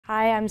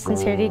Hi, I'm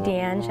Sincerity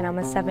Diange, and I'm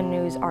a 7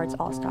 News Arts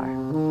All-Star.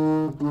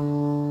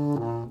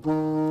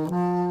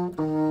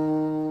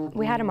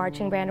 We had a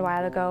marching band a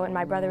while ago, and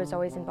my brother was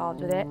always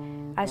involved with it.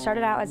 I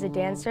started out as a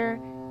dancer,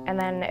 and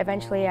then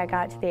eventually I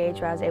got to the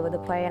age where I was able to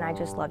play, and I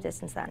just loved it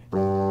since then.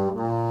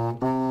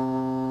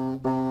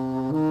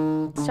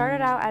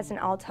 Started out as an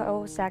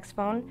alto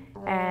saxophone,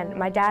 and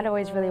my dad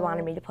always really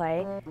wanted me to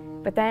play,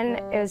 but then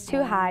it was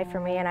too high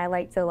for me, and I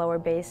liked the lower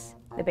bass,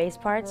 the bass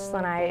parts, so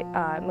then I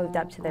moved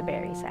up to the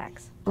bari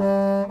sax. The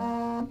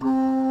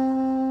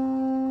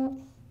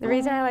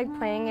reason I like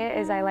playing it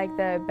is I like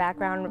the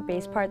background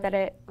bass part that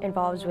it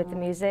involves with the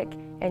music,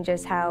 and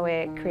just how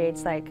it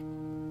creates like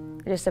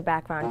just a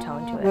background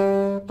tone to it.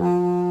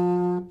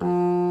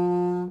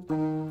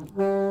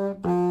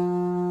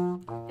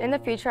 In the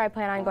future, I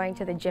plan on going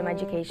to the gym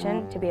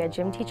education to be a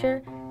gym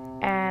teacher,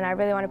 and I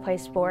really want to play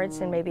sports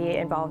and maybe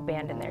involve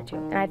band in there too.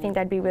 And I think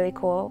that'd be really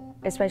cool,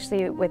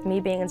 especially with me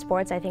being in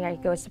sports. I think I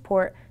could go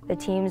support the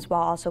teams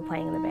while also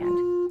playing in the band.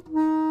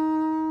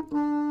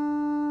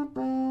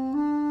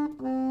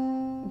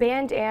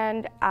 Band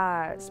and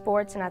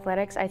sports and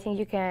athletics, I think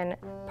you can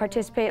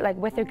participate like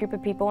with a group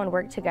of people and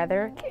work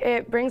together.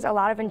 It brings a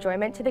lot of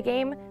enjoyment to the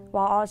game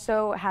while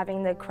also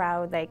having the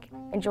crowd like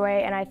enjoy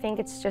it, and I think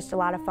it's just a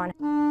lot of fun.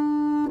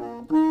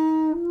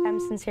 I'm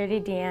Sincerity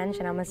Diange,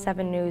 and I'm a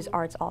 7 News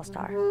Arts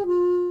All-Star.